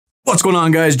What's going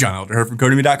on, guys? John Elder here from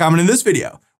Codemy.com, and in this video,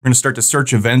 we're going to start to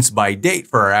search events by date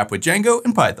for our app with Django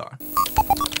and Python.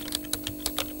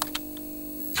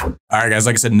 All right, guys,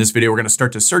 like I said, in this video, we're going to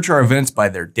start to search our events by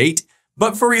their date.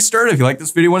 But before we get started, if you like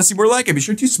this video and want to see more like it, be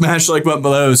sure to smash the like button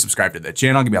below, subscribe to the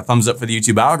channel, give me a thumbs up for the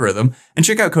YouTube algorithm, and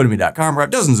check out Codemy.com, where I have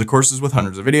dozens of courses with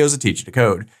hundreds of videos that teach you to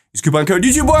code. Use coupon code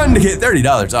YouTube1 to get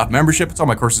 $30 off membership. It's all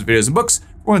my courses, videos, and books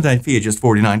for one-time fee of just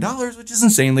 $49, which is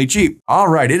insanely cheap. All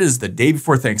right, it is the day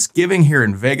before Thanksgiving here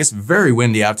in Vegas. Very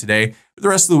windy out today. For the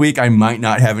rest of the week, I might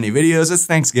not have any videos. It's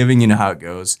Thanksgiving, you know how it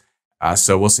goes.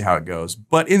 So we'll see how it goes.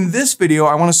 But in this video,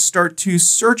 I want to start to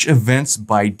search events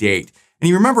by date. And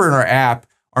you remember in our app,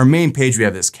 our main page, we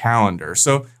have this calendar.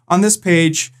 So on this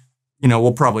page, you know,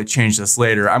 we'll probably change this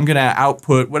later. I'm going to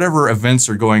output whatever events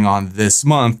are going on this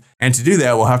month. And to do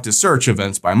that, we'll have to search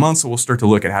events by month. So we'll start to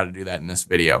look at how to do that in this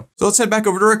video. So let's head back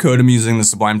over to our code. I'm using the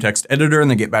Sublime Text Editor and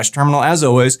the Git Bash terminal as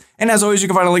always. And as always, you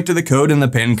can find a link to the code in the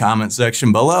pinned comment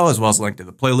section below, as well as a link to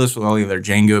the playlist with all the other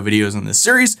Django videos in this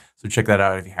series. So check that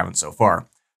out if you haven't so far.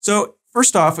 So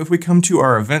first off, if we come to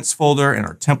our events folder and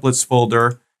our templates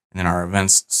folder, and then our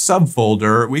events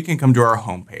subfolder, we can come to our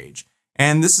home page.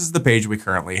 And this is the page we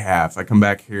currently have. If I come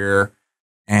back here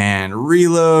and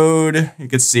reload, you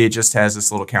can see it just has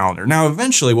this little calendar. Now,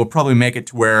 eventually we'll probably make it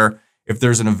to where if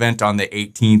there's an event on the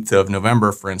 18th of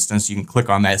November, for instance, you can click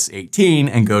on this 18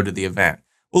 and go to the event.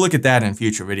 We'll look at that in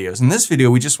future videos. In this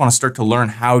video, we just want to start to learn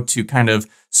how to kind of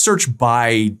search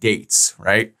by dates,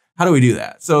 right? How do we do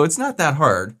that? So it's not that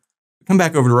hard. Come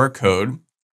back over to our code.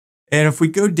 And if we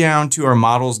go down to our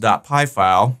models.py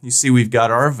file, you see we've got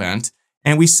our event,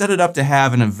 and we set it up to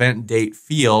have an event date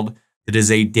field that is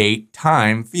a date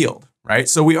time field, right?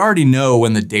 So we already know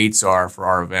when the dates are for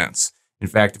our events. In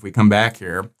fact, if we come back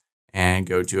here and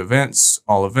go to events,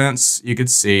 all events, you can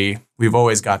see we've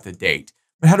always got the date.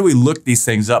 But how do we look these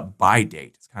things up by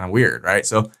date? It's kind of weird, right?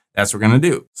 So that's what we're going to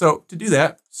do. So to do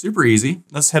that, super easy.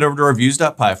 Let's head over to our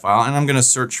views.py file, and I'm going to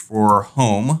search for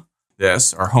home,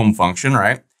 our home function,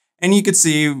 right? And you could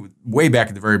see way back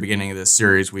at the very beginning of this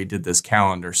series, we did this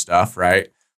calendar stuff, right?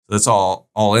 So that's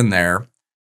all in there.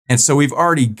 And so we've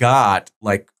already got,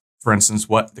 like, for instance,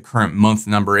 what the current month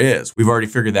number is. We've already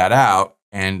figured that out.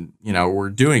 And, you know,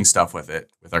 we're doing stuff with it,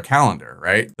 with our calendar,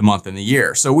 right? The month and the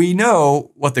year. So we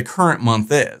know what the current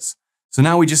month is. So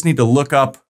now we just need to look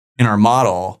up in our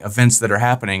model events that are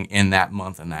happening in that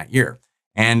month and that year.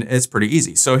 And it's pretty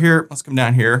easy. So here, let's come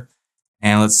down here.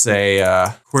 And let's say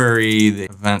query the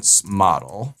events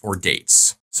model for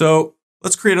dates. So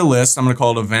let's create a list. I'm going to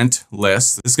call it event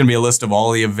list. This is going to be a list of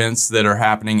all the events that are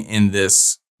happening in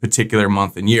this particular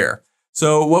month and year.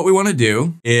 So what we want to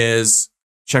do is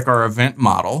check our event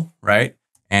model, right?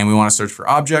 And we want to search for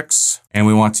objects, and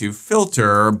we want to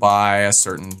filter by a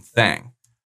certain thing.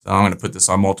 So I'm going to put this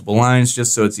on multiple lines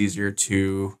just so it's easier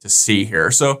to see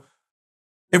here. So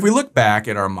if we look back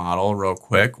at our model real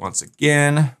quick, once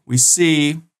again, we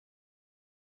see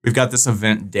we've got this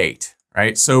event date,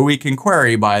 right? So we can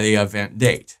query by the event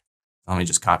date. Let me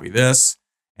just copy this,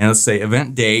 and let's say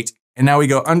event date. And now we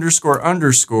go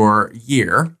 __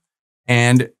 year,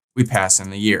 and we pass in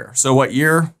the year. So what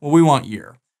year? Well, we want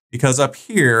year, because up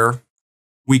here,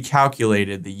 we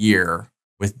calculated the year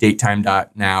with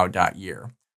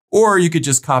datetime.now.year. Or you could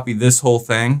just copy this whole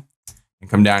thing and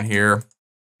come down here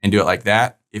and do it like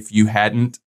that if you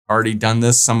hadn't already done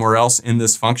this somewhere else in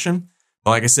this function.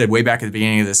 But like I said, way back at the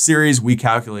beginning of this series, we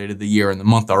calculated the year and the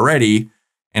month already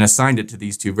and assigned it to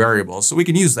these two variables. So we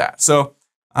can use that. So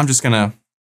I'm just going to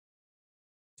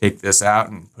take this out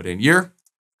and put in year.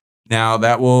 Now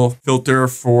that will filter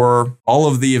for all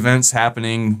of the events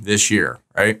happening this year,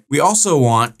 right? We also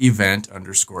want event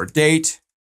 _ date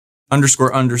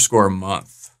 _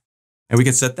 month. And we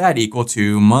can set that equal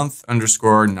to month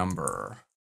 _ number,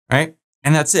 right?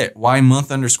 And that's it. Why month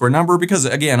 _ number? Because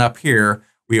again, up here,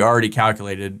 we already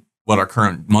calculated what our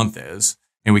current month is,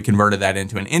 and we converted that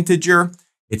into an integer.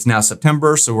 It's now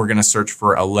September, so we're going to search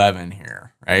for 11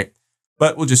 here, right?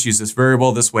 But we'll just use this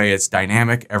variable. This way it's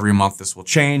dynamic. Every month this will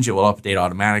change. It will update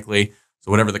automatically.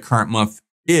 So whatever the current month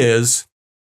is,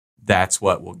 that's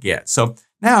what we'll get. So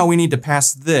now we need to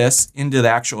pass this into the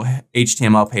actual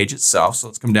HTML page itself. So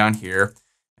let's come down here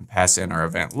and pass in our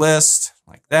event list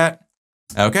like that.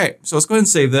 Okay, so let's go ahead and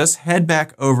save this. Head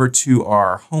back over to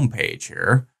our home page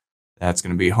here. That's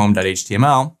going to be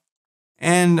home.html.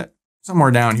 And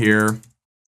somewhere down here,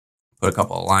 put a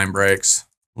couple of line breaks.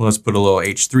 Let's put a little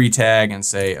H3 tag and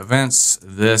say events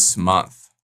this month, ...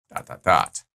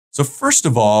 So first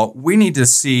of all, we need to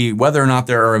see whether or not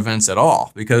there are events at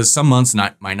all, because some months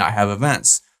might not have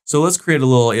events. So let's create a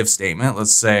little if statement.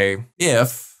 Let's say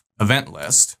if event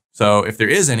list. So if there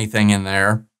is anything in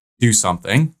there, do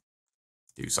something,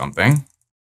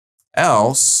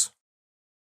 else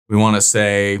we want to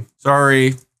say,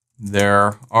 sorry,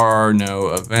 there are no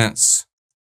events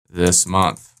this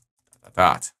month,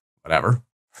 whatever,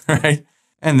 right?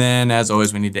 And then as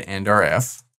always, we need to end our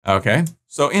if. Okay,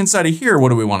 so inside of here, what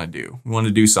do we want to do? We want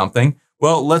to do something.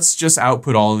 Well, let's just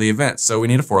output all of the events. So we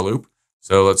need a for loop.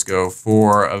 So let's go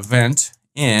for event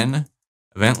in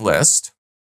event list.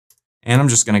 And I'm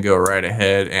just going to go right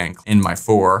ahead and in my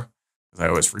for, because I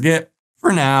always forget.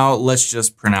 For now, let's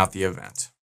just print out the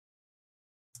event.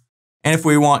 And if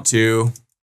we want to,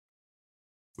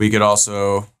 we could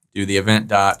also do the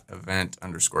event.event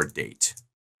underscore date.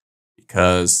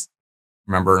 Because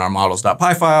remember in our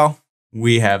models.py file,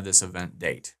 we have this event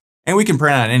date. And we can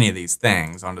print out any of these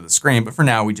things onto the screen, but for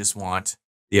now we just want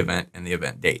the event and the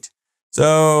event date.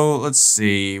 So let's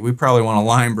see, we probably want a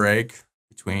line break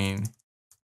between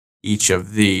each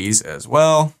of these as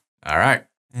well. All right,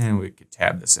 and we could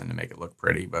tab this in to make it look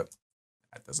pretty, but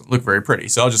that doesn't look very pretty.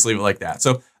 So I'll just leave it like that.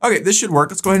 So, okay, this should work.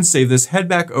 Let's go ahead and save this, head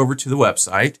back over to the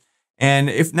website. And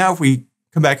if we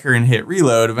come back here and hit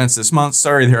reload, events this month,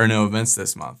 sorry, there are no events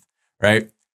this month, right?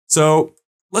 So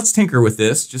let's tinker with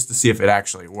this just to see if it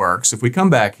actually works. If we come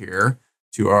back here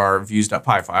to our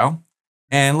views.py file,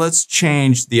 and let's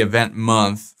change the event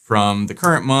month from the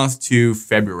current month to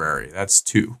February. That's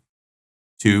 2.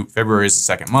 February is the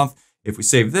second month. If we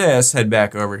save this, head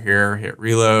back over here, hit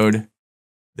reload.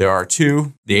 There are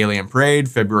 2, the Alien Parade,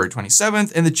 February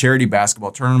 27th, and the Charity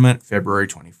Basketball Tournament, February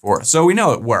 24th. So we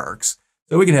know it works.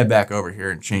 So we can head back over here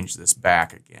and change this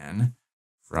back again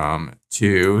from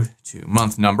 2 to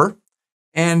month number.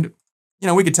 And,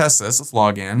 we could test this. Let's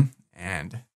log in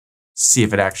and see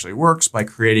if it actually works by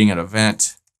creating an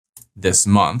event this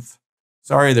month.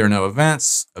 Sorry, there are no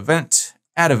events. Event,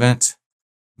 add event,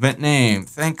 event name,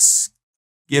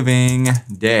 Thanksgiving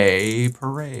Day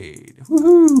Parade.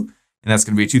 Woohoo! And that's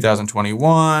going to be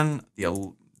 2021, the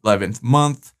 11th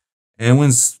month. And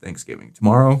when's Thanksgiving?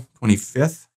 Tomorrow,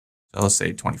 25th. So let's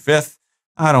say 25th.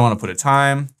 I don't want to put a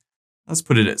time. Let's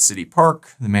put it at City Park.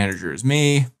 The manager is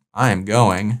me. I am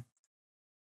going.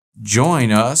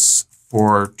 Join us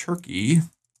for turkey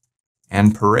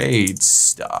and parade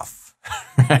stuff,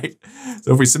 right?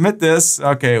 So if we submit this,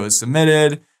 okay, it was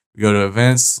submitted. We go to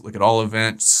events, look at all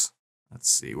events. Let's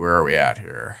see, where are we at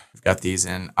here? We've got these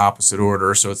in opposite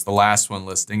order. So it's the last one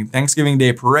listing. Thanksgiving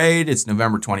Day Parade. It's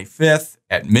November 25th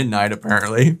at midnight,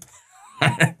 apparently.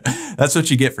 That's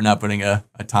what you get for not putting a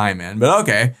time in. But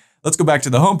okay, let's go back to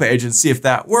the homepage and see if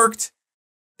that worked.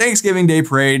 Thanksgiving Day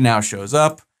Parade now shows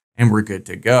up and we're good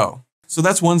to go. So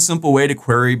that's one simple way to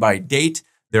query by date.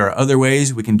 There are other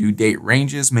ways we can do date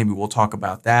ranges. Maybe we'll talk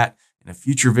about that in a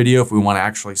future video. If we want to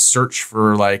actually search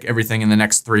for like everything in the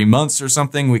next 3 months or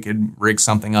something, we could rig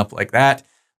something up like that.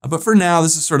 But for now,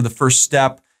 this is sort of the first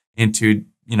step into,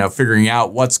 figuring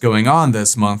out what's going on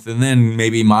this month and then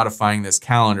maybe modifying this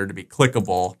calendar to be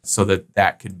clickable so that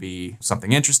that could be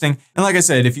something interesting. And like I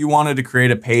said, if you wanted to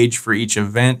create a page for each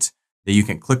event that you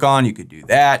can click on, you could do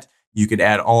that. You could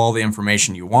add all the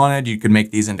information you wanted. You could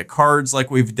make these into cards like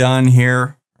we've done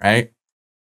here, right?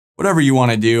 Whatever you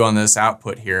want to do on this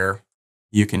output here,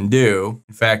 you can do.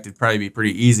 In fact, it'd probably be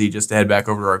pretty easy just to head back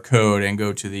over to our code and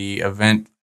go to the event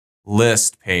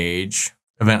list page,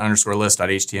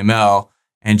 event_list.html,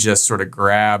 and just sort of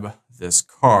grab this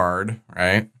card,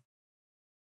 right?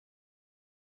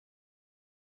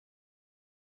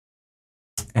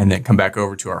 And then come back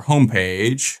over to our home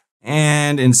page.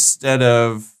 And instead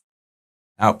of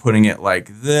outputting it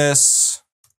like this,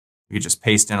 we just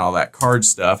paste in all that card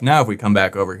stuff. Now, if we come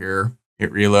back over here,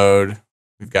 hit reload,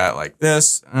 we've got like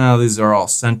this. These are all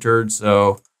centered,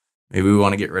 so maybe we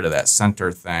want to get rid of that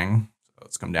center thing. So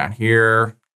let's come down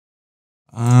here.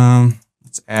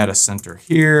 Let's add a center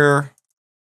here.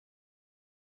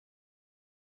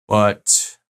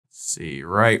 But let's see,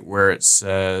 right where it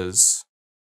says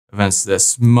events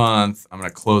this month, I'm going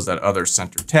to close that other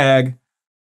center tag.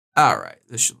 All right,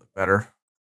 this should look better.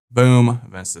 Boom,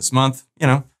 events this month.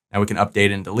 Now we can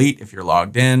update and delete if you're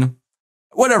logged in.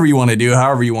 Whatever you want to do,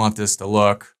 however you want this to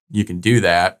look, you can do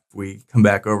that. If we come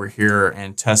back over here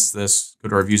and test this, go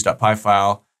to our views.py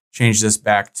file, change this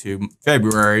back to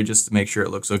February just to make sure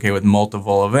it looks okay with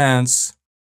multiple events.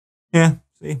 Yeah,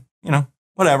 see,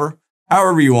 whatever,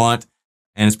 however you want.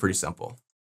 And it's pretty simple.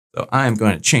 So I'm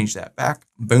going to change that back.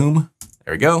 Boom.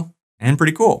 There we go. And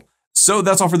pretty cool. So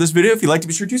that's all for this video. If you'd like to,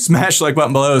 be sure to smash the like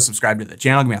button below, subscribe to the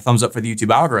channel, give me a thumbs up for the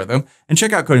YouTube algorithm, and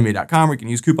check out Codemy.com where you can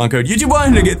use coupon code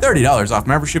YouTube1 to get $30 off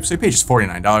membership. So it pays just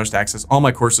 $49 to access all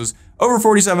my courses, over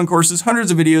 47 courses,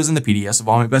 hundreds of videos, and the PDFs of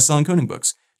all my best-selling coding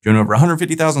books. Join over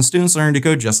 150,000 students learning to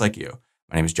code just like you.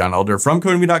 My name is John Elder from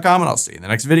Codemy.com, and I'll see you in the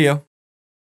next video.